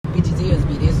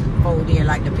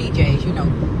like the PJs, you know.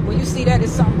 When you see that,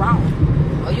 it's something wrong.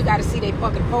 Or you got to see their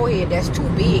fucking forehead that's too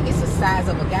big. It's the size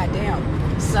of a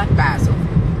goddamn sun visor.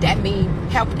 That means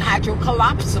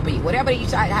hydrocolapsy, whatever you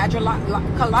say,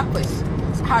 hydrocephalus,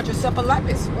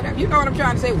 whatever. You know what I'm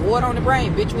trying to say? Water on the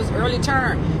brain. Bitch was early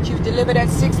term. She was delivered at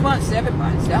 6 months, 7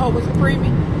 months. That hoe was a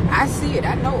preemie. I see it.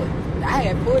 I know it. I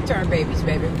had full term babies,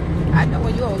 baby. I know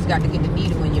when you always got to get the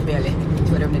needle in your belly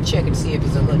for them to check and see if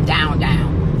it's a little down.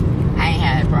 I ain't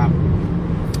had a problem.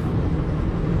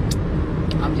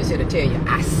 I'm just here to tell you,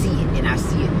 I see it, and I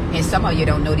see it. And some of you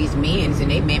don't know these men's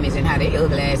and they mammies and how they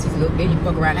ugly asses look. Then you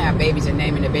fuck around and have babies and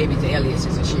naming the babies the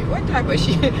aliases and shit. What type of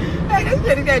shit? Hey, this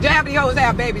shit is that. Half of the hoes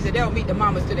have babies and they don't meet the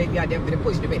mamas till they got them for the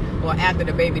push the baby. Or after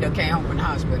the baby done came home from the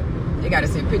hospital. They gotta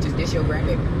send pictures, this your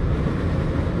grandbaby.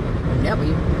 Never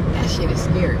you. That shit is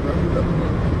scary, bro. Look.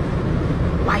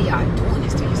 Why y'all doing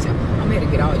this to yourself? I'm here to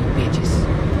get all you bitches.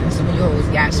 Some of you hoes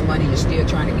got some money, you're still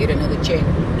trying to get another check,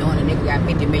 knowing a nigga got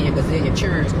 50 million gazillion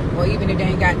churns, or even if they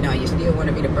ain't got none, you still want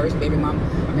to be the first baby mama.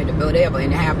 I mean, the whatever,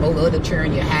 and have both other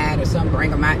churn you had or something,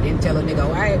 bring them out, then tell a nigga,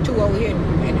 oh, I had 2 over here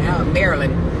in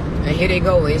Maryland, and here they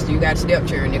go, you got step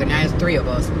churn, nigga, now it's 3 of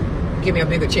us. Give me a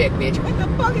bigger check, bitch. What the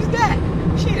fuck is that?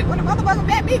 Shit, what the motherfucker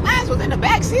met me? Mine was in the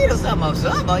back seat or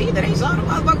something, or either they saw the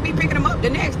motherfucker be picking them up the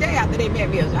next day after they met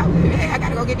me. Hey, I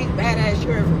gotta go get these badass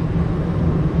churn from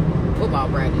football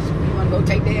practice. You want to go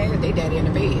take their ass? They daddy in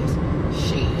the beds.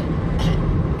 Shit.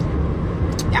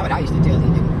 That's what I used to tell these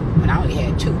niggas when I only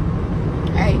had 2.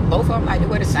 Hey, both of them like to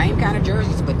wear the same kind of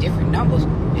jerseys but different numbers.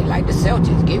 They like the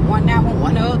Celtics. Get one now and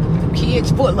one other.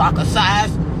 Kids Foot Locker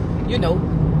size,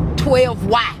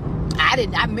 12Y. I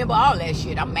remember all that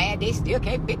shit. I'm mad they still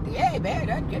can't fit. Hey,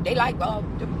 man, they like the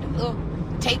little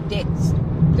tape decks,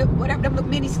 whatever, them little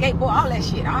mini skateboard, all that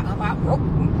shit. I broke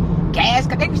gas,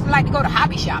 because they used to like to go to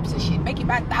hobby shops and shit. Make you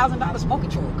buy $1,000 smoke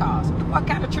control cars. What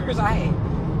kind of chairs I had?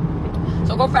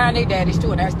 So go find their daddies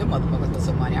too and ask them motherfuckers for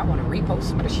some money. I want to repost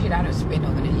some of the shit I done spent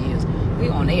over the years. We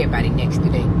on everybody next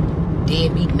today.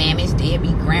 Deadbeat mammies,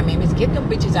 deadbeat grandmammies. Get them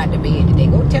bitches out the bed today.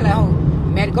 Go tell her hoe.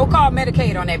 Go call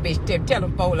Medicaid on that bitch. Tell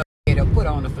them fold up or put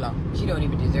her on the floor. She don't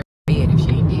even deserve bed if she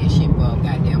ain't did shit for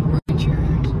goddamn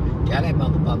insurance. Tell that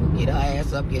motherfucker, get her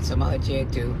ass up, get some of her check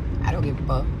too. I don't give a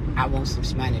fuck. I want some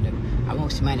money. I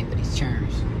want some money for these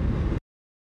churns.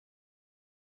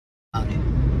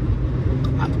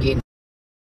 I'm getting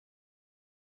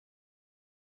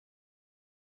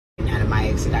out of my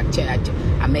exit.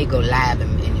 I may go live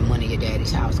in one of your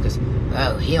daddy's house because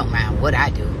he don't mind what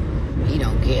I do. He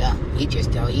don't care. He just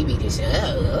don't. He be just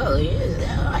I love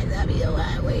you.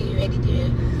 What you ready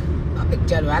to? I've been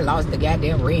telling him I lost the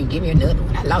goddamn ring. Give me another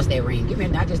one. I lost that ring.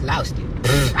 I just lost it.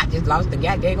 I just lost the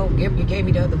goddamn gift you gave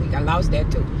me the other week. I lost that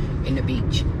too in the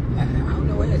beach. I don't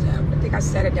know where it's at. I think I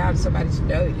set it down to somebody's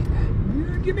nose.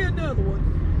 Give me another one.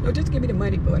 No, just give me the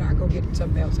money for it. I'll go get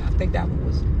something else. I think that one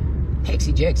was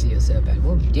Hexy Jexy or something. It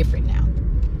will be different now.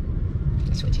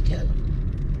 That's what you tell them.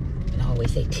 And I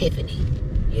always say Tiffany,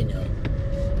 And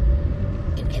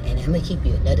I'm going to keep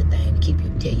you another thing.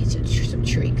 Tell you some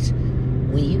tricks.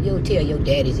 When you go tell your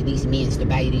daddies and these men to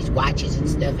buy you these watches and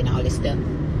stuff and all this stuff,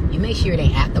 you make sure it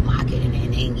ain't aftermarket and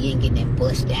you ain't getting that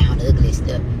bust down ugly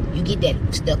stuff. You get that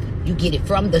stuff, you get it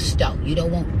from the store. You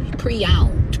don't want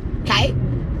pre-owned, okay?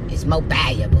 It's more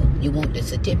valuable. You want the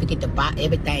certificate to buy,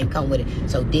 everything come with it.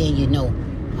 So then you know,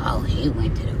 oh, he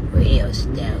went to the real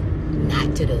stuff,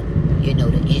 not to the, the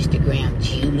Instagram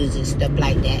jewelers and stuff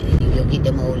like that. And you'll get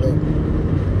them old little.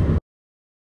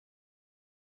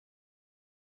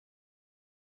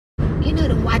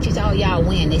 Them watches all y'all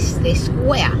wearing, they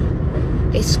square.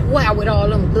 They square with all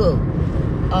them little,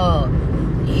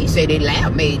 he said they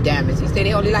lab-made diamonds. He said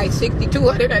they only like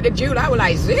 6,200 at the jewel. I was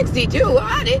like,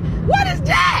 6,200? What is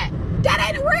that? That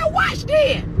ain't a real watch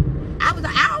then. I was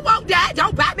like, I don't want that.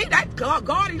 Don't buy me that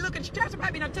gaudy looking stuff.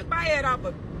 Somebody done took my head off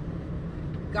of.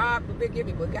 God forbid, give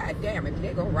me, but goddamn, if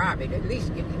they gonna rob it, at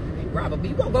least rob it.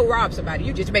 You won't go rob somebody.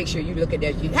 You just make sure you look at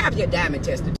that. You have your diamond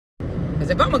tester. Because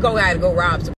if I'm gonna go out and go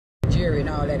rob some jewelry and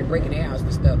all that and breaking their house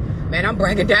for stuff, man, I'm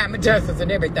bringing diamond testers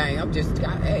and everything. I'm just,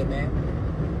 hey, man.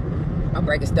 I'm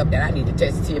breaking stuff that I need to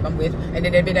test to see if I'm with. And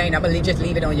then if it ain't, I'm going to just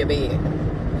leave it on your bed.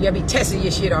 You'll be testing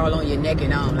your shit all on your neck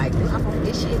and arm. Like, I want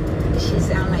this shit. This shit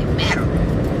sound like metal.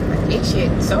 Like, this shit,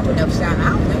 some of them sound, I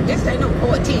don't think this ain't no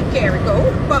 14 karat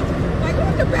gold. But, like,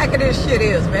 what the back of this shit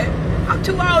is, man? I'm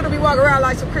too old to be walking around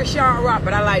like some Christian rock,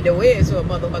 but I like to wear it so a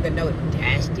motherfucker know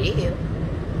that's still.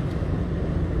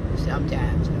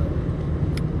 Sometimes,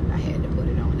 though, I had to put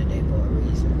it on today for a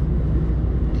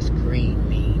reason. This green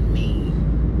mean.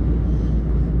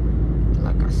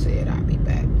 Like I said, I'll be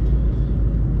back.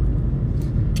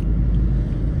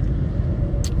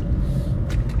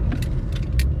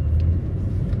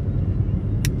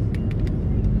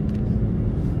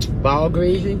 Ball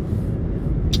greasy.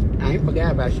 I ain't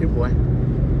forgot about you, boy.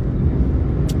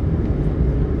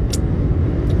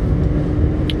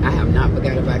 I have not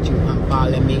forgot about you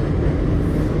unfollowing me.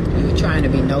 You're trying to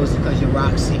be nosy because you're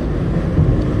Roxy.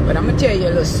 But I'm going to tell you a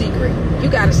little secret. You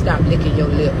got to stop licking your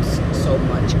lips so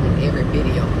much on every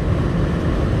video.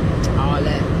 All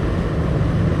that.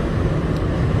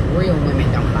 Real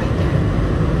women don't like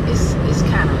that. It's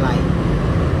kind of like,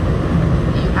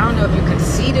 I don't know if you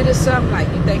conceited or something. Like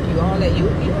you think you all that. You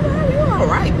all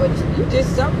right, but you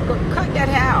just cut that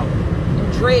hair out.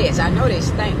 Them dreads. I know they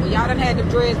stink. Well, y'all done had them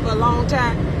dreads for a long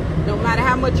time. No matter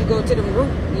how much you go to them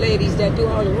root ladies that do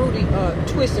all the rooty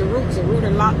twists and roots and root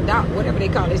and lock dot, whatever they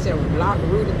call it. They say lock,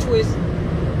 root and twist.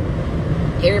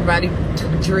 Everybody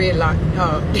dreadlock.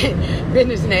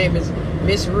 Business name is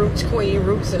Miss Roots, Queen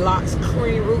Roots and Locks,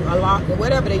 Queen Root a Lock, or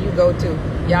whatever that you go to,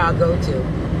 y'all go to.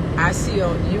 I see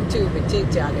on YouTube and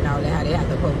TikTok and all that how they have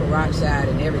the polka rock side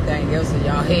and everything else in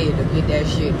y'all head to get that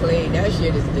shit clean. That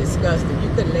shit is disgusting. You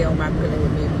couldn't lay on my pillow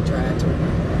with me if you tried to.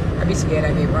 I'd be scared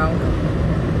I'd get wrong.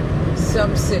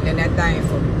 Some sitting in that thing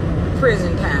for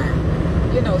prison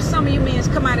time. You know, some of you men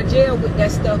come out of jail with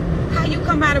that stuff. How you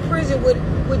come out of prison with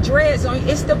dreads on you?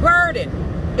 It's the burden.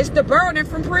 It's the burden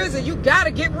from prison. You got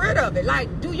to get rid of it. Like,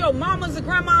 do your mamas and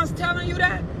grandmas telling you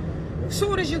that? As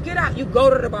soon as you get out, you go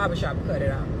to the barbershop and cut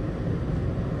it out.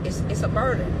 It's a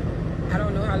burden. I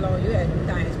don't know how long you had them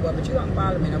things, but you don't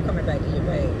bother me. I'm coming back to your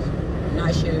page. I'm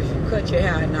not sure if you cut your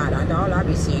hair or not. All I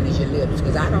be seeing is your lips,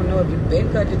 because I don't know if you've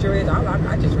been cut the dreads.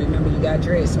 I just remember you got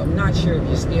dreads, so I'm not sure if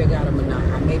you still got them or not.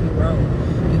 I may be wrong.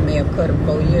 You may have cut them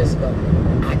 4 years ago.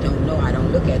 I don't know. I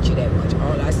don't look at you that much.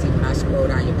 All I see when I scroll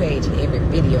down your page, every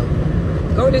video.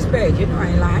 Go to this page. You know I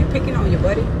ain't lying. I ain't picking on you,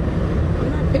 buddy.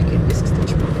 I'm not picking. This is the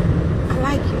truth. I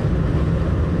like you.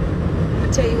 I'm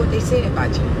going to tell you what they said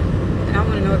about you. And I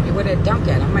want to know if you where that dunk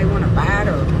at. I might want to buy it,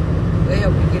 or we'll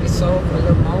help you get it sold for a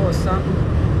little more or something.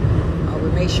 Or we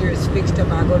make sure it's fixed up.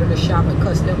 I go to the shop and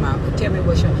cuss them out. But tell me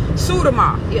what's your...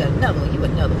 Sudama. Yeah, another one. You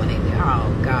another one in there. Oh,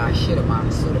 God.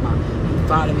 Shitama. Sudama. You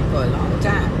followed me for a long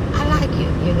time. I like you.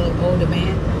 You're a little older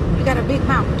man. You got a big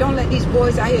mouth. Don't let these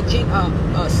boys out here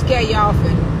scare you off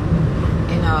and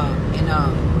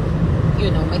you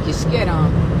know, make you scared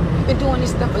on. You've been doing this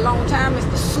stuff a long time,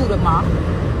 Mr. Sudama.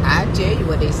 I tell you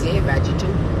what they say about you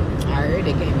too. I heard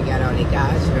they came and got all their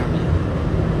guys from you.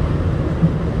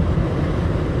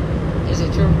 Is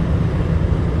it true?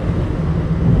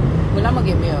 Well, I'm gonna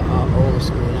get me a old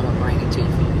school and I'm gonna bring it to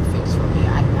you for you to fix for me.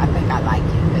 I think I like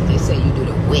you, because they say you do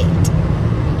the wet.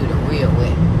 You do the real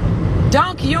wet.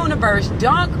 Dunk Universe,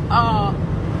 Dunk,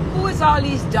 who is all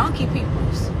these donkey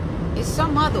peoples? It's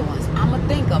some other ones. I'm gonna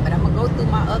think of it. I'm gonna go through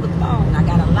my other phone. I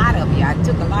got a lot of you. I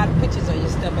took a lot of pictures of your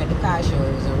stuff at the car show.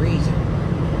 It was a reason.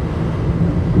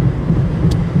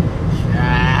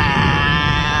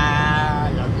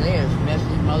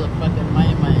 Messy motherfucking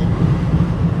man.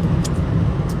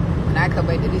 When I come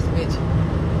back to this bitch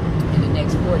in the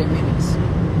next 40 minutes,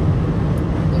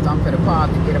 because I'm for the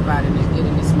park to get up out of this, get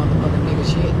in this motherfucking nigga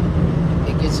shit,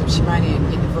 and get some money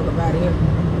and get the fuck up out of here.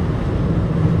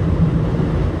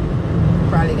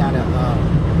 Probably gotta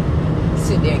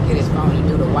sit there and get his phone and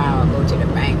do the wow, go to the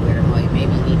bank with him, or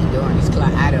maybe he need to go on his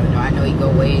clock. I don't know. I know he go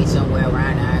way somewhere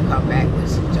around there and come back with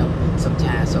some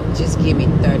time. So just give me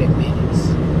 30 minutes.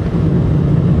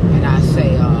 And I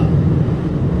say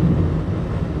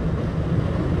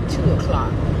 2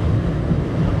 o'clock.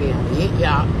 I'll be on Yit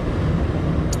Y'all.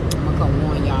 I'm gonna come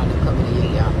warn y'all to come to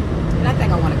Yit Y'all. And I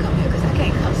think I wanna come here because I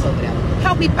can't cuss over there.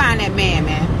 Help me find that man.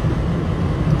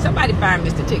 Somebody find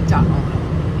Mr. TikTok owner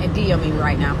and DM me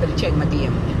right now. I'm gonna check my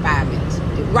DM in 5 minutes.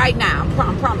 Right now,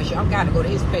 I promise you, I've got to go to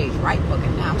his page right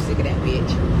fucking now. I'm sick of that bitch.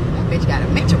 That bitch got a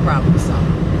mental problem or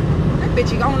something. That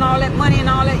bitch, you own all that money and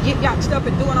all that Yit Y'all stuff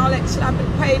and doing all that slapping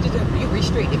pages. You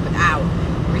restricted for the hour.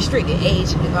 Restricted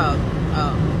age.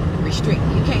 Restricted.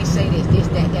 You can't say this,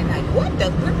 that, that. Like, what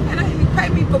the? And you pay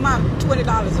me for my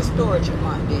 $20 of storage a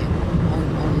month then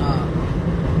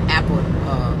on Apple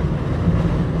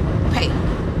Pay.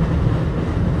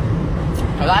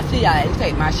 Cause I see y'all, they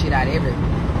take my shit out every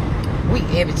week,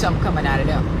 every something coming out of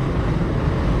them.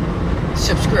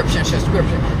 Subscription.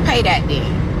 Pay that then.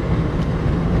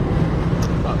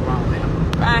 Fuck wrong with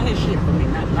him. Find his shit for me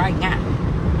right now.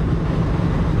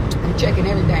 I'm checking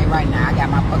everything right now. I got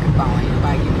my fucking phone. Ain't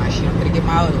nobody get my shit. I'm gonna get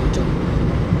my other one too.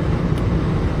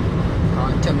 Call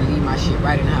and tell me to leave my shit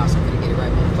right in the house. I'm gonna get it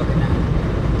right motherfucking now.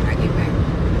 When I get back.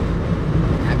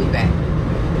 I'll be back.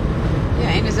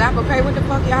 Yeah, ain't this Apple Pay? What the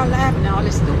fuck y'all laughing and all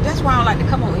this stuff? That's why I don't like to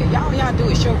come over here. Y'all do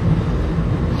is show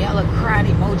yellow crying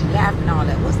emoji laughing and all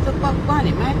that. What's the fuck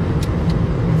funny, man?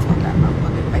 Fuck out my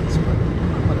fucking face, bro.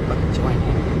 My motherfucking joint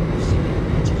here.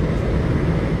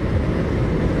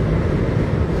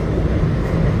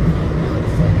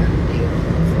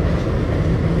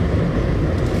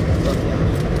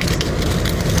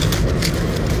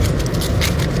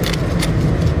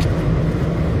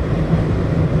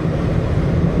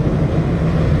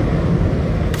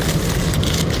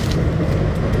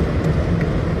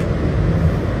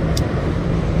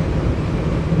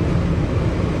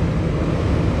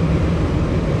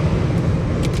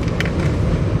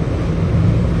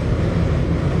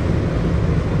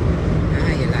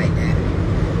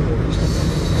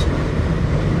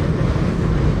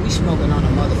 smoking on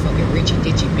a motherfucking richy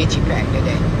ditchy bitchy pack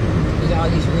today. There's all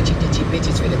these richy ditchy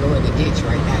bitches finna go in the ditch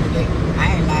right now today.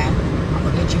 I ain't lying. I'm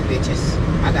gonna get you bitches.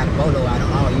 I got a bolo out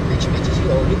on all you rich bitches.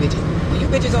 You owe you bitches. When you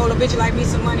bitches owe a bitch like me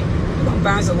some money, you gonna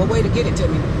find some way to get it to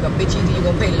me. Cause bitch, either you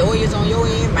gonna pay lawyers on your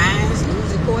end, mines,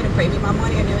 lose in court, and pay me my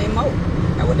money, and there ain't more.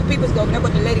 That's what the people's go. That's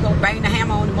what the lady gonna bang the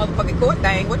hammer on the motherfucking court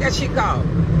thing. What that shit called?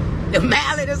 The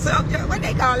mallet or something? What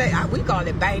they call it? We call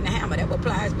it bang the hammer. That's what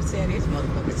Plies be saying his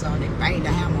motherfucking song. They bang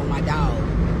the hammer on my dog.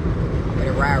 I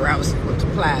better ride around with the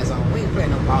Plies on. We ain't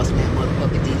playing no boss man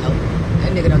motherfucking D-Lo.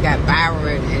 That nigga done got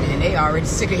viral and they already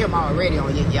sick of him already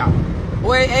on y'all.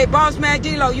 Boy, hey, boss man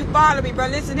D-Lo, you follow me, bro.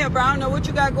 Listen here, bro. I don't know what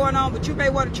you got going on, but you may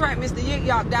want to track Mr.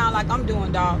 Yik down like I'm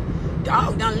doing, dog.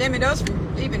 Dog done limit us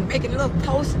from even making little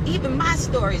posts, even my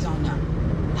stories on there.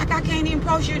 Like, I can't even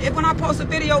post you. When I post a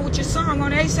video with your song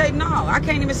on it, they say no. I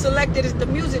can't even select it as the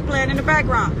music playing in the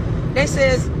background. They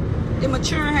says the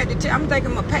maturing had to tell. I'm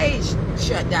thinking my page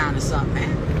shut down or something,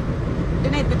 man.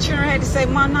 Then they maturing had to say,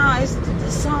 man, nah, it's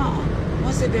the song.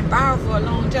 Once it been viral for a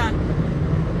long time.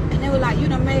 And they were like, you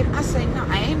done made it. I say, no,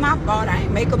 it ain't my fault. I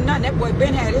ain't make them nothing. That boy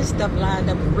Ben had his stuff lined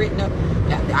up and written up.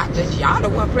 Y'all the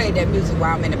one played that music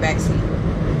while I'm in the backseat.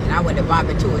 And I went to bop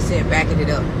it to it, said backing it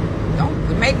up.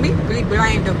 Don't make me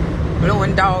blame the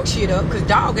blowing dog shit up, because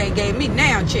dog ain't gave me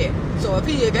now check. So if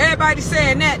everybody's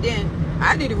saying that, then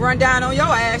I need to run down on your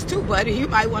ass too, buddy. You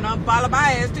might want to unfollow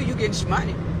my ass too. You getting some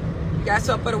money. You got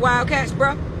something for the Wildcats,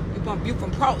 bro? You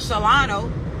from Port Solano.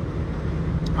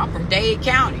 I'm from Dade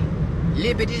County,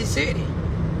 Liberty City,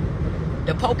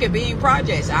 the Poke Bean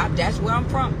Projects. That's where I'm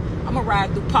from. I'm gonna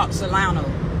ride through Port Solano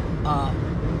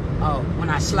when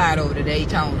I slide over to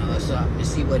Daytona or something to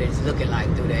see what it's looking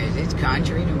like through there. It's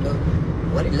country,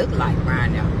 what it look like right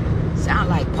now. Sound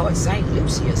like Port St.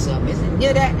 Lucie or something. Is it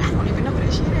near that? I don't even know where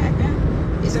that shit at,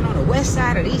 man. Is it on the west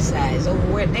side or the east side? Is it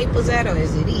over where Naples at, or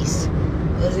is it east?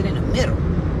 Or is it in the middle?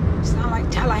 It sound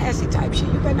like Tallahassee type shit.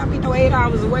 You better not be no 8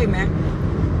 hours away, man.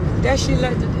 That shit,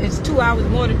 it's 2 hours,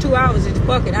 more than 2 hours. It's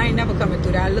fucking. I ain't never coming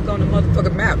through that. I look on the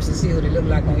motherfucking maps to see what it look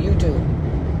like on YouTube.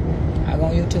 I go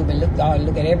on YouTube and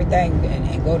look at everything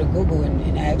and go to Google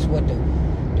and ask what the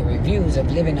reviews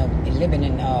of living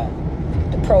in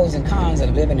the pros and cons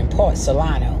of living in Port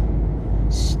Solano.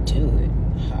 Stewart.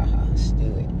 Haha,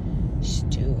 Stewart.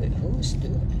 Who's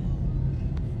Stewart?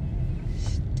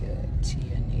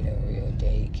 Tia need a real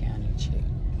Dade County chick.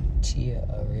 Tia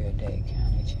a real Dade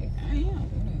County chick. I am.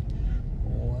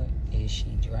 What is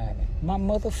she driving? My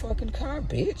motherfucking car,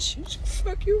 bitch.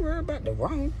 Fuck, you worry about the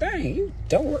wrong thing. You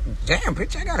don't. Damn,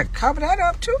 bitch, I gotta cover that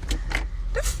up too.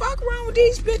 The fuck wrong with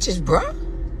these bitches, bro?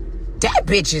 That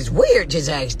bitch is weird. Just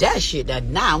ask that shit.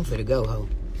 Now I'm finna go home.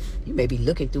 You may be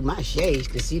looking through my shades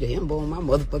to see the info on my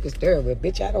motherfucking stereo, but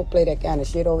bitch, I don't play that kind of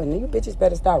shit over. And you bitches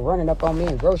better start running up on me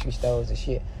in grocery stores and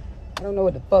shit. I don't know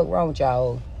what the fuck wrong with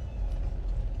y'all.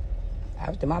 I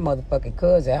was to my motherfucking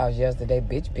cousin's house yesterday.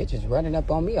 Bitches running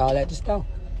up on me all at the store.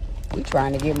 We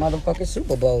trying to get motherfucking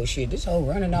Super Bowl shit. This whole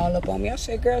running all up on me. I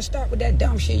said, girl, stop with that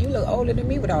dumb shit. You look older than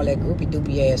me with all that groupie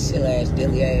doopy ass, silly ass,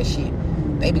 dilly ass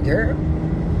shit. Baby girl.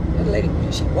 That lady,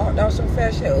 she walked out so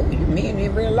fast. She said, oh, you mean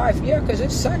in real life? Yeah, because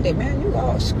it's Sunday, man. You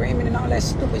all screaming and all that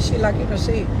stupid shit like you don't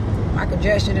see Michael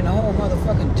Jackson and the whole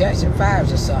motherfucking Jackson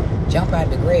 5s or something. Jump out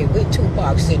the grave with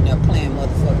Tupac sitting there playing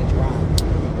motherfucking drum.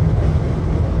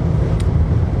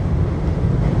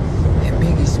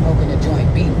 Smoking a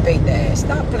joint, beating faith ass.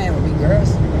 Stop playing with me,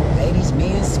 girls. Ladies,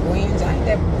 men, squins. I ain't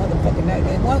that motherfucking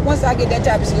nut. Once I get that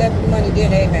type of celebrity money,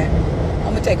 then, hey, man,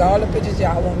 I'm going to take all the pictures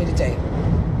y'all want me to take.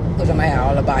 Because I'm going to have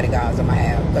all the bodyguards I'm going to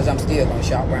have. Because I'm still going to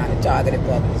shop around and Target and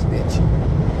fuck this bitch.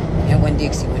 And when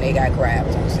Dixie, when they got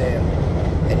crabs on sale.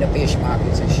 And the fish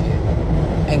markets and shit.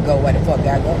 And go where the fuck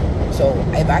I go. So,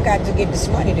 if I got to get this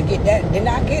money to get that, then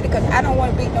I get it. Because I don't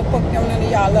want to beat no fucking none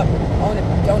of y'all up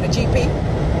on the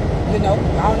GP. You know,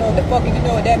 I don't know what the fuck you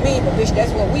know what that means, but bitch,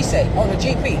 that's what we say on the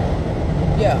GP.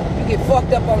 Yeah, you get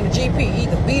fucked up on the GP,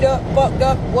 either beat up, fucked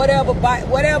up,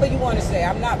 whatever you want to say.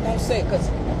 I'm not gonna say, because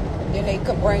then they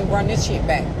could run this shit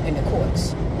back in the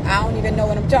courts. I don't even know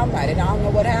what I'm talking about, and I don't know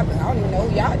what happened. I don't even know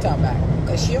who y'all talking about,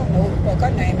 because she don't know who the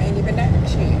fuck her name ain't even that.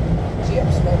 She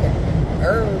up smoking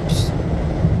herbs.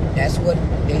 That's what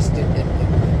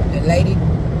the lady,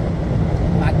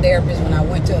 my therapist, when I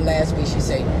went to her last week, she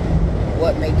said,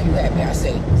 what make you happy? I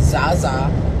say, Zaza,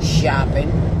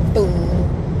 shopping, food,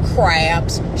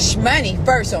 crabs, money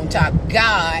first on top,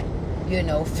 God, you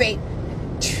know, faith,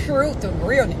 truth, and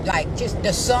real, like just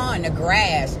the sun, the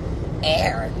grass,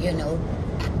 air, you know,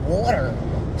 water,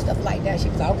 stuff like that. She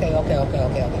was like, okay.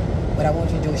 What I want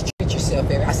you to do is treat yourself,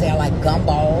 baby. I say, I like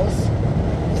gumballs,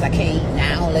 because I can't eat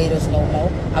now laters no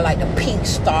more. I like the pink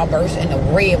Starburst and the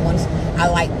red ones. I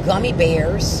like gummy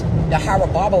bears, the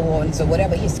Haribo ones or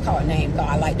whatever his name called.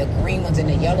 I like the green ones and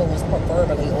the yellow ones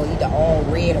preferably, or either all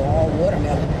red or all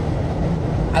watermelon.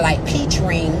 I like peach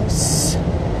rings,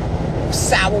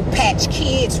 Sour Patch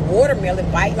Kids,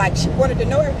 watermelon bite. Like she wanted to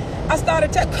know it. I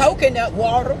started to coconut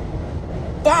water.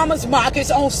 Farmers markets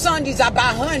on Sundays, I buy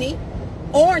honey,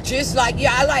 oranges. Like,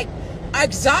 yeah, I like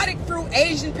exotic fruit,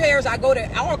 Asian pears. I go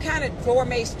to all kind of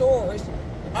gourmet stores.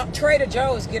 Trader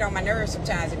Joe's get on my nerves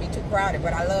sometimes. It be too crowded,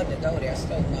 but I love to go there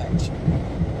so much.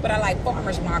 But I like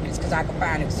farmers markets because I can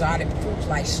find exotic fruits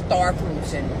like star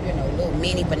fruits and, you know, little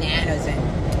mini bananas.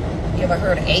 And you ever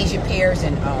heard of Asian pears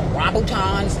and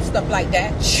rambutans and stuff like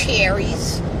that?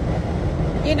 Cherries,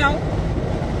 you know,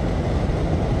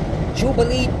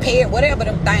 Jubilee pear, whatever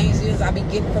them things is I be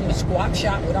getting from the squat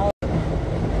shop with all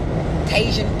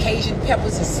Cajun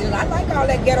peppers and celery. I like all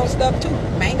that ghetto stuff too.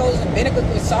 Mangoes and vinegar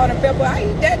with salt and pepper. I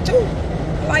eat that too.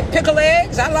 I like pickle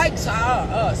eggs. I like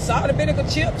salt and vinegar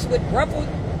chips with ruffled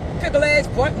pickle eggs,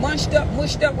 mushed up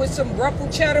with some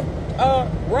ruffled cheddar.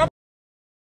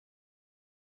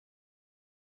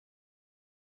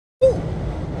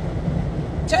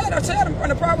 Tell them from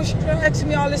the problem. She asking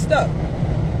me all this stuff.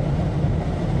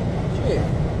 Shit.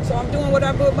 So I'm doing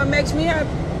what makes me happy.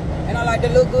 And I like to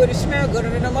look good and smell gooder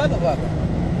than a motherfucker.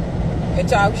 And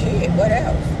talk shit. What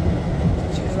else?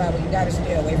 She was like, well, you gotta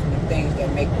stay away from the things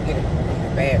that make you get a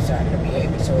bad side of the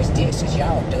behavior. So it's this. It's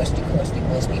y'all dusty, crusty,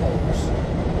 musty hoes.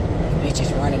 The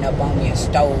bitches running up on me in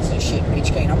stoves and shit.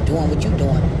 Bitch, I'm doing what you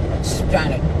doing. Just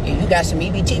trying to, you got some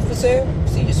EBT for sale?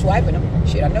 See you swiping them.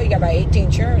 Shit, I know you got about 18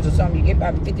 churns or something. You get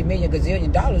about 50 million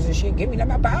gazillion dollars and shit. Give me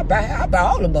them. I'll buy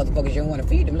all them motherfuckers you don't want to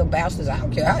feed them little bastards. I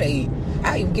don't care how they eat.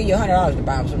 I'll even give you $100 to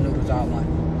buy them some noodles all month.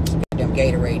 Get them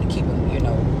Gatorade to keep them, you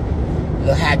know, a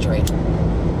little hydrated.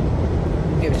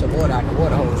 Give me some water out the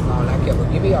water hose and all that.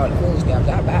 Give me all the food stamps.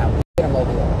 I'll buy them. Get them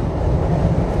over here.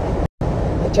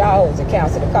 But y'all hoes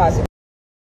accounts to the cost.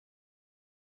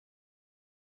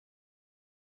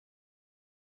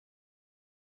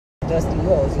 Dusty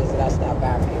yours is that I stopped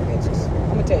buying for your bitches.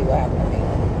 I'm gonna tell you what happened to me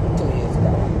 2 years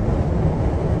ago.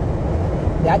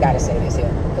 Yeah, I gotta say this here,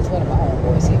 because one of my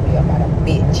homeboys hit me up about a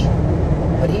bitch.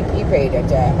 But he paid that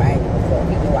time. I ain't give a fuck.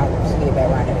 He knew I was getting back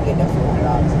around there to get them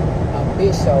 $400.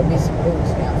 Bitch sold me some food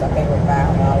stamps. I think it was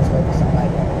 $500 worth or something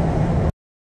like that.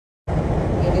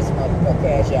 And this motherfucker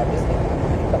cash out this nigga my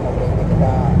money. Come over there and get the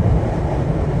dog.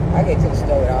 I get to the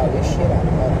store with all this shit on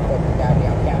the motherfucking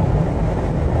goddamn counter.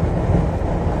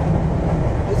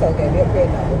 It's okay, me a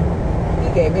PIN number. He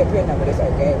gave me a PIN number, it's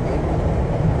okay, man.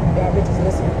 Y'all bitches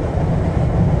listen.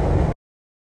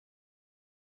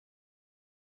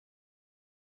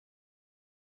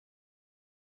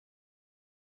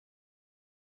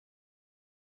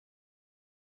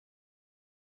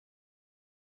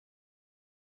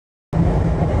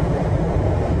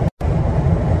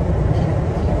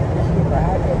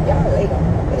 Y'all late on.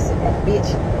 Listen, that bitch.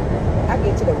 I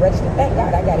get to the register. Thank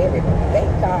God I got every bank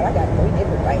card. I got 3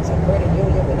 different banks, a credit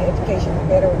union, with education,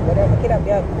 federal, whatever. Get up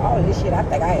there, all this shit. I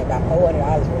think I had about $400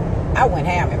 worth. I went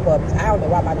ham in Publix. I don't know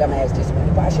why my dumb ass just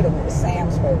went. But I should have went to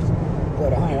Sam's first for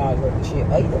the $100 worth of shit.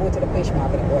 Or either went to the fish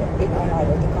market and bought a big $100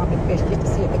 worth of company fish just to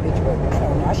see if the bitch worked. I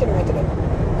don't know. I should have went to the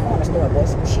corner store and bought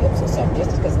some chips or something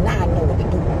just because now I know what to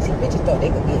do. See, bitches thought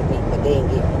they could get me, but they ain't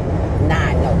get me. Now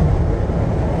I know.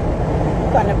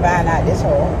 I'm gonna find out this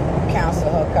whole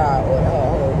cancel her car or her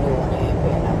whole new one and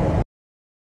pay number.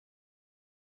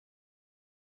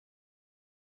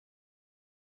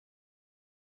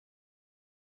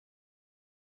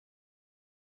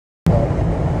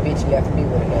 Bitch left me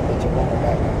with that bitch wanted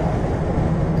back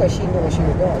because she knew what she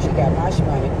was doing. She got my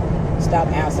money,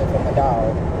 stopped answering from my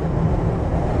dog.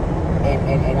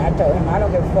 And I told him, I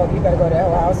don't give a fuck, you better go to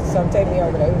her house or something, take me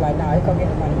over there. He was like, nah, he come get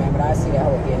the money, man, but I see that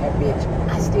hoe again, that bitch.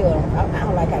 I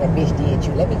don't like how that bitch did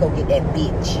you. Let me go get that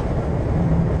bitch.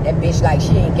 That bitch like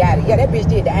she ain't got it. Yeah, that bitch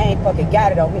did that. I ain't fucking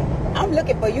got it on me. I'm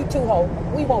looking for you too, ho.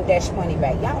 We want that money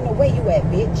back. Y'all know where you at,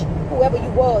 bitch. Whoever you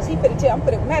was, he finna tell.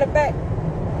 Matter of fact,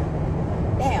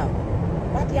 damn.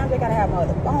 Why DeAndre gotta have my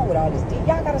other phone with all this D?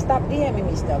 Y'all gotta stop DMing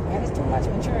me stuff, man. It's too much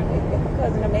insurance. My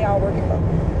cousin and they all working for.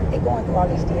 They going through all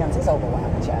these DMs. It's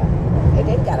overwhelming, child. And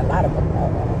they got a lot of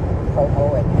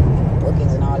promo and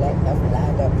bookings and all that stuff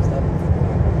lined up and stuff.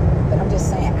 But I'm just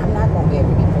saying, I'm not gonna be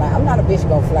able to be flying. I'm not a bitch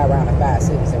gonna fly around the 5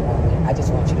 cities in 1 week. I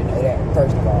just want you to know that,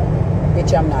 first of all.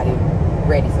 Bitch, I'm not even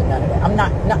ready for none of that. I'm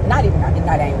not even,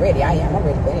 I ain't ready. I am. I'm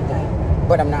ready for anything.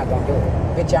 But I'm not gonna do it.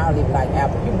 Bitch, I don't even like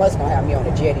Apple. You must gonna have me on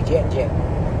a jet.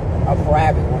 A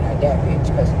private one like that, bitch.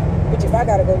 Because, bitch, if I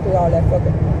gotta go through all that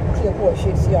fucking Clearport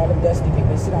shit, see all them dusty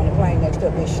people sit on the plane next to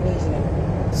a bitch sneezing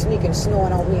and sneaking,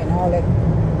 snoring on me and all that,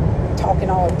 talking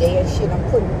all day and shit. I'm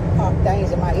putting pop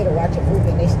things in my ear to watch a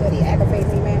movie and they study aggravate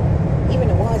me, man. Even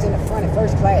the ones in the front in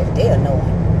first class, they're annoying.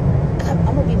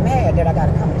 I'm gonna be mad that I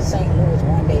gotta come to St. Louis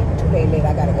one day, 2 days later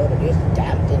I gotta go to this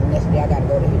town, then next day I gotta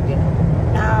go to here dinner.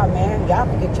 Nah, man, y'all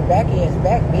can get your back ends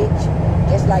back, bitch.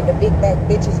 Just like the big back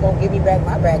bitches gonna give me back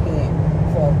my back end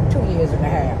for 2 years and a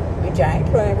half. Bitch, I ain't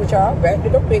playing with y'all. Back to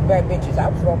the big back bitches. I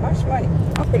was on my money.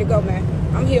 I'm free to go, man.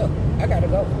 I'm here. I gotta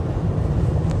go.